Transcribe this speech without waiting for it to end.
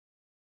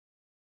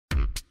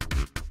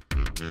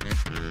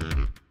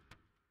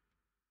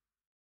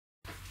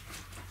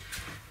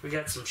We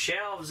got some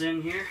shelves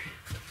in here.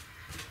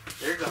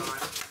 They're gone.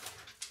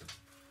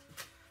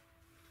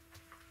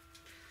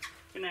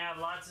 Gonna have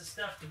lots of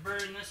stuff to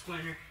burn this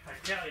winter, I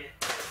tell you.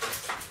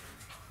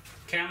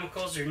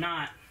 Chemicals or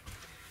not,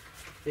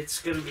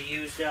 it's gonna be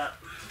used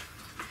up.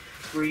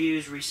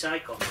 Reuse,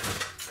 recycle.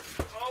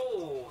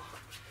 Oh!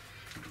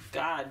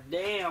 God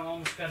damn,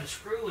 almost got a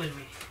screw in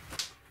me.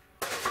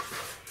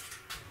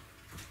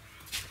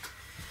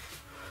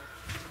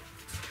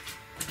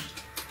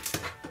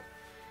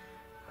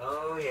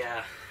 Oh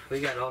yeah, we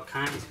got all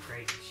kinds of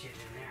crazy shit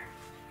in there.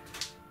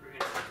 We're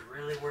gonna have to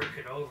really work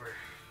it over.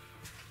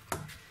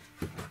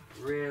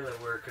 Really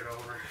work it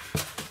over.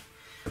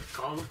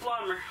 Call the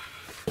plumber.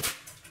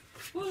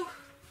 Woo!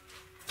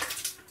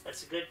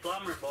 That's a good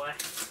plumber, boy.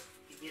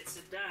 He gets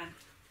it done.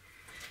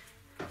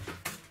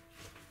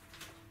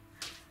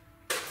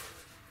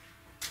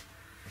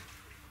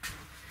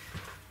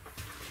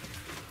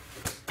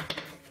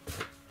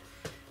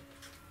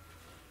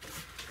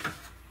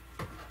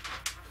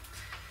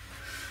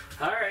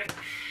 Alright.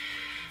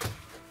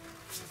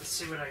 Let's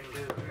see what I can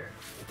do here.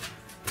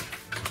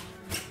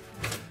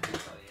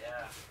 Oh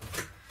yeah.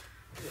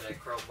 Look at that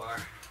crowbar.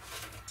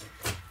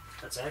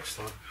 That's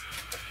excellent.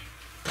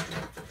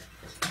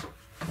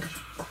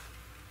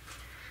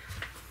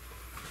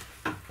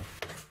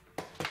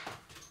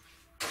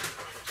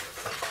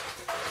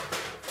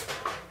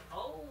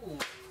 Oh!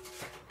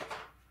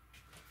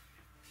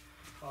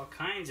 All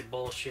kinds of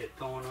bullshit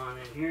going on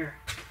in here.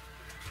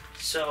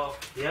 So,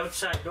 the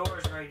outside door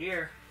is right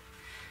here.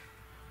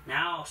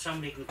 Now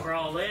somebody can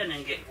crawl in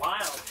and get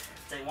wild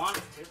if they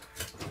wanted to.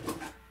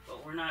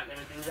 But we're not going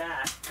to do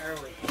that, are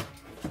we?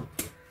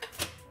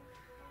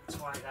 That's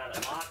why I got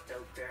it locked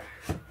out there.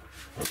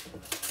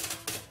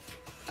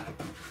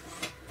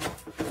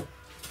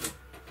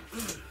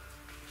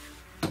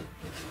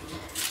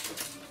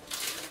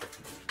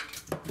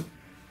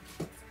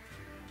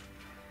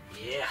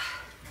 Yeah.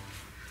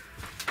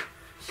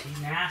 She's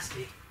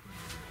nasty.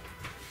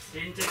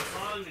 Didn't take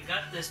long to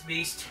gut this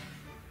beast.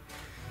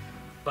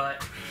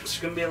 But it's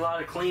going to be a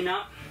lot of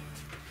cleanup,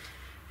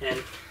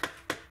 and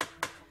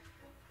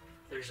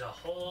there's a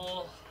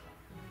whole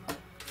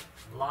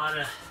lot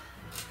of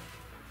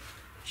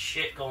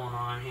shit going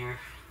on here.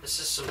 This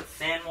is some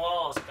thin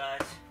walls, guys,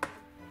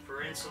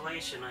 for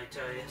insulation, I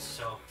tell you,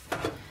 so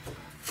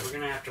we're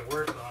going to have to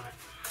work on it.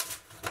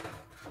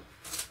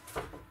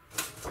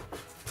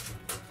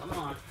 Come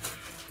on,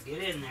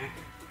 get in there.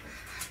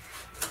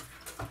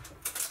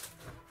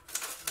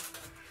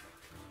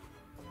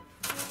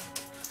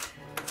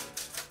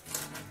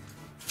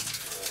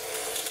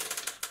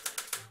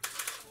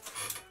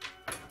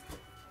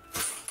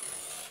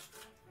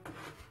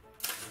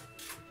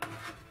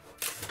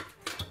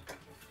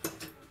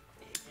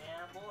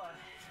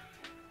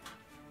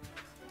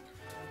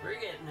 We're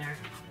getting there.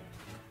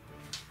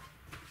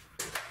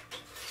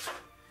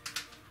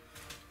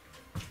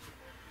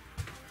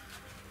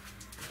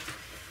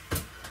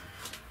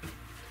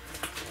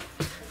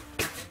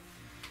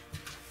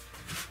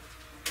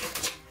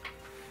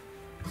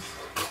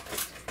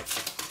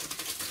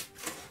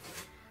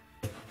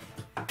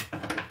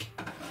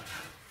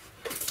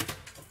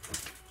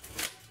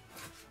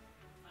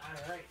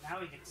 Alright, now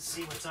we get to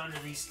see what's under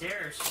these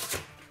stairs.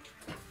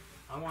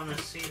 I want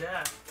to see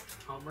that.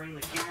 I'll bring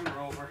the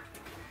camera over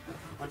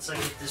once I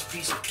get this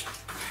piece of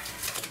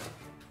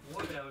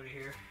wood out of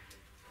here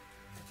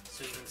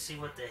so you can see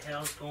what the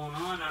hell's going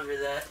on under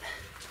that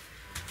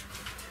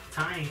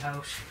tiny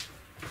house.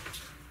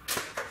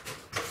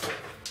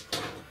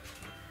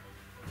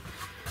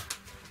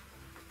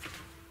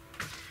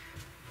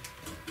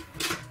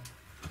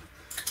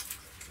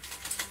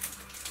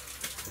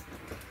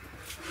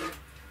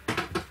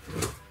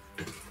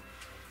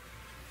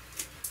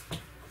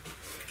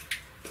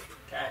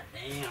 God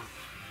damn.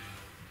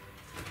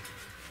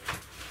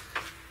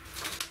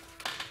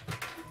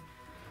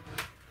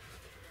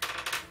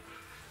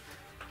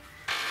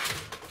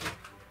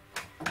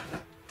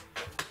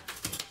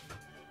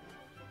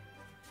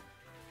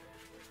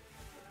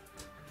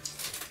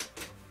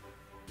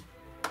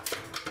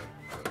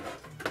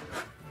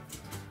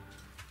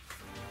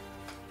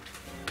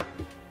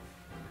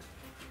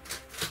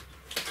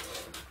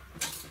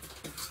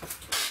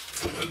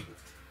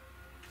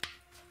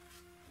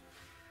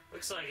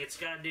 Looks like it's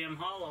goddamn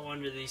hollow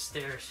under these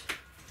stairs,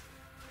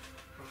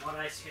 from what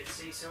I can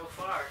see so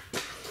far.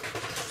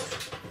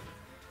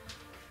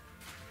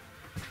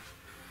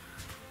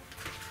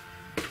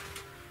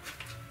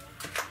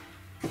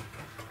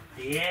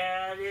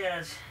 Yeah, it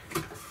is.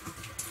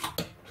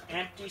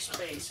 Empty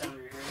space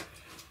under here.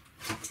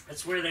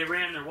 That's where they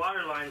ran their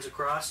water lines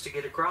across to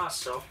get across,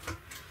 so.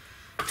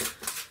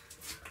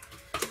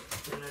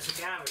 And there's a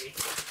cavity.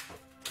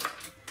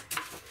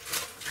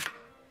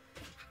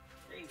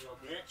 There you go,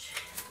 bitch.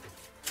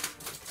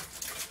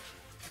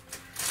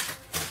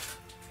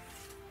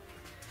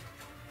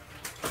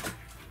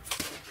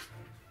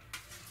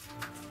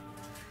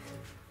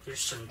 There's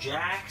some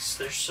jacks,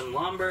 there's some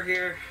lumber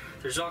here,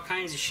 there's all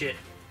kinds of shit.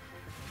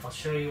 I'll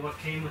show you what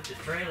came with the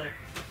trailer.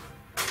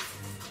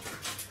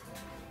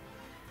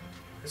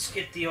 Let's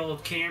get the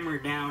old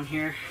camera down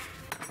here.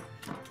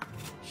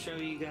 Show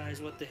you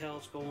guys what the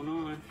hell's going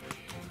on.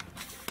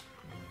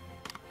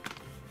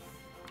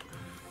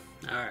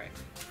 Alright.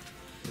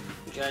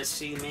 You guys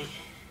see me?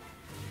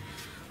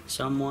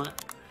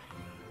 Somewhat?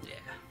 Yeah.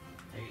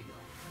 There you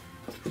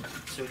go.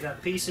 So we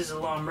got pieces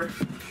of lumber.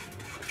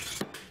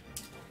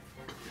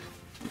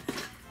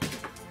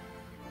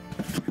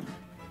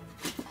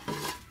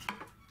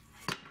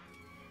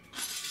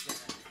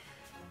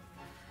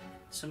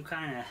 Some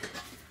kind of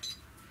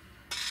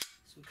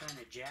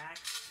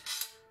jacks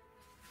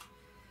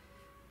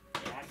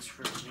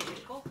for the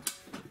vehicle,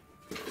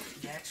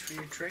 jacks for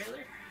your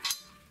trailer.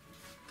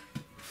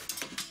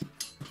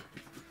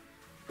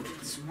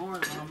 Get some more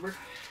lumber.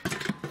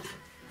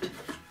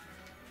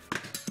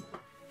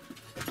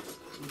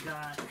 We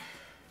got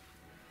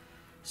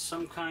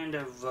some kind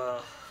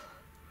of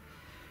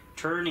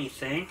turny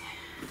thing.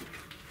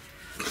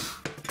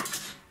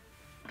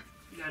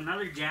 We got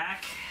another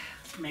jack.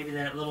 Maybe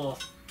that little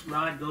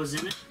rod goes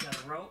in it.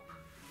 Got a rope.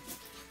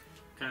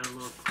 Got a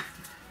little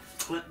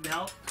clip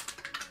belt.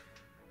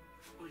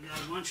 We got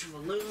a bunch of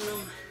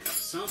aluminum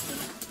something.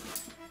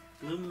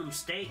 Aluminum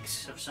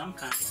stakes of some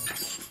kind.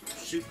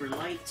 Super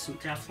light, some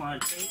Teflon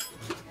tape.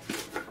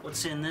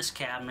 What's in this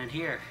cabinet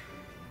here?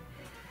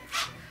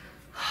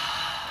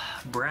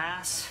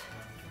 Brass.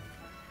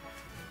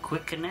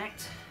 Quick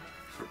connect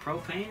for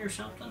propane or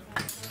something.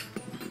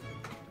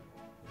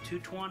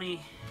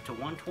 220 to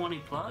 120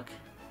 plug.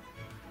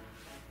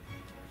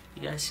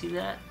 You guys see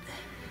that?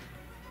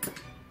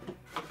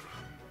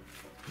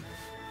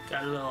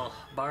 Got a little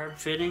barb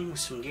fitting with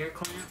some gear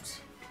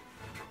clamps.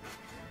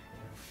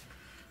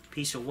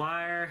 Piece of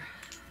wire,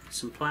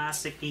 some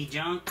plasticky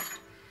junk,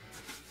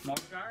 more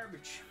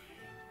garbage.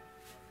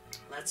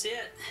 That's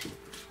it.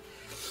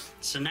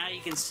 So now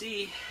you can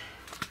see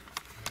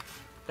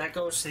that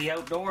goes to the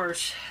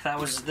outdoors.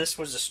 This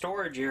was a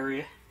storage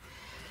area,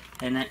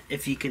 and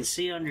if you can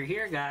see under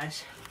here,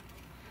 guys,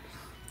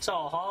 it's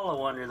all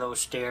hollow under those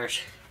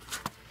stairs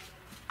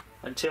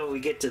until we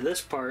get to this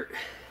part.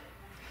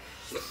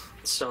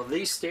 So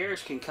these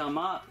stairs can come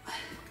up,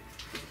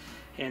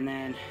 and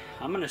then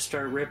I'm gonna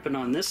start ripping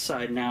on this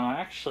side now.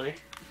 Actually,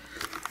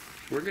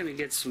 we're gonna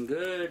get some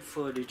good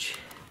footage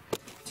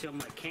till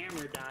my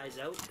camera dies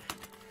out,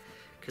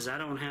 because I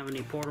don't have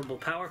any portable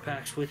power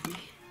packs with me,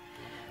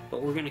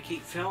 but we're gonna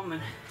keep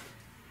filming.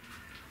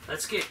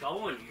 Let's get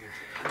going here.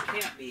 I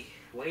can't be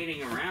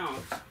waiting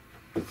around.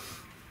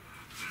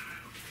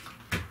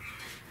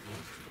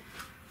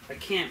 I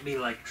can't be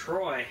like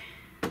Troy,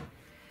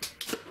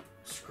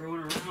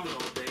 screwing around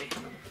all day,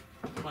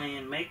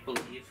 playing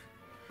make-believe,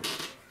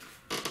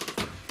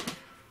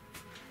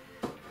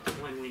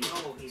 when we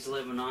know he's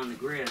living on the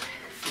grid.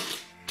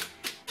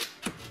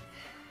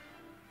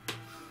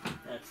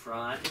 That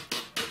fraud.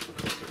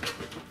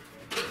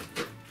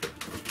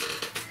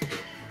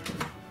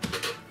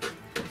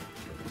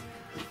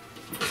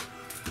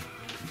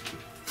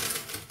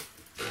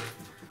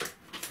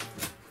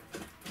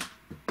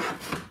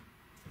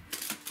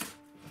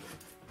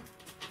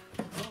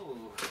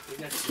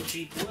 Got some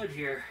cheap wood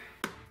here.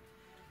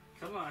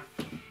 Come on.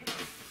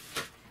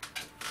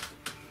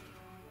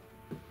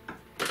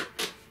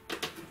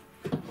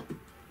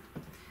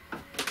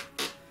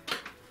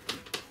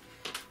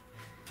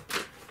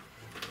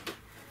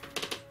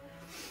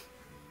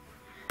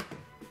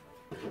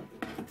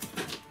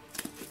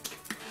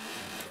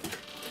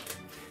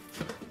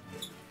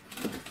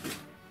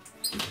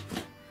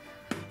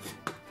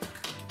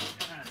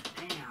 God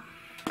damn.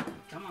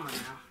 Come on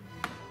now.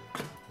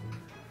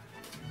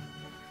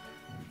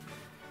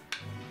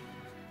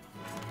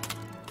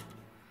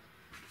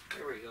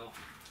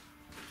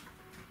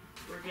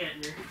 We're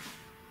getting there.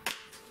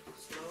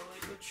 Slowly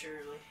but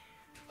surely.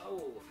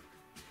 Oh.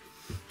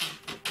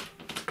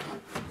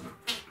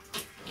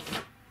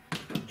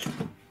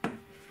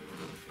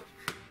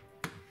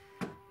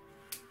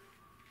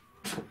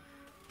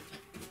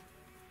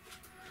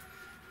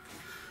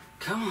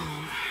 Come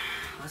on.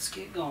 Let's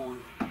get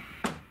going.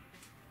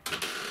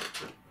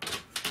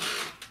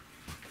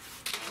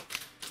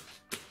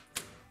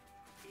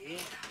 Yeah.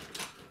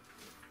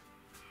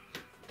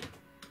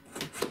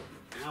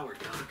 Now we're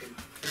talking.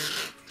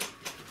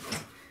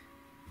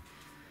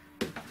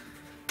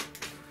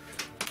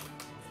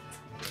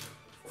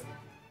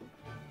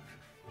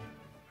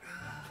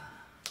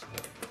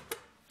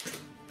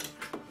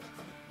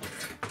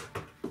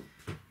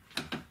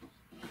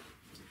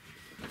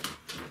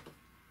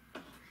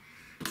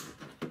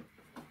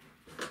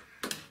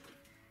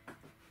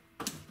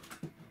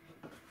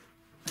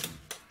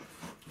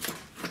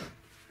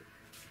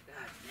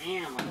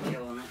 Damn, I'm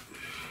killing it.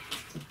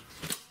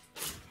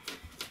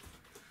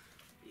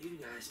 You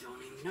guys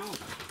don't even know.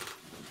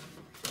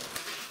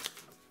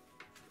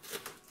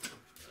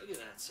 Look at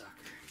that sucker.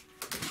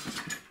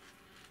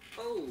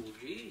 Oh,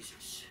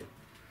 Jesus.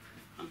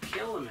 I'm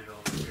killing it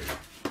over here.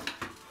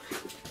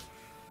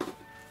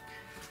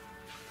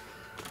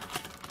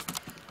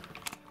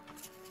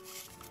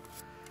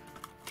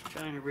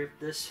 trying to rip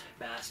this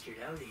bastard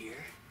out of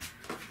here.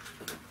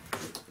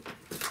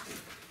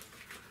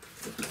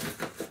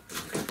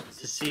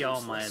 To see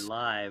all my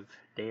live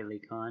daily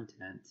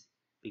content,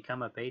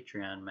 become a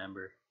Patreon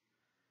member.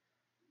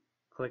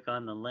 Click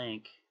on the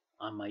link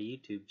on my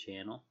YouTube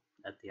channel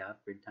at the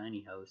Off-Grid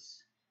Tiny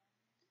House.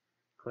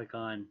 Click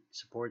on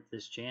support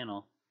this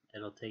channel.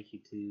 It'll take you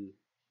to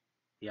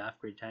the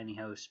Off-Grid Tiny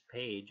House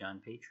page on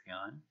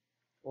Patreon,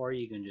 or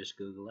you can just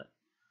Google it.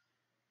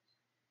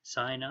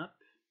 Sign up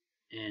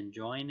and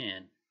join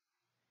in.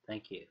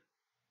 Thank you.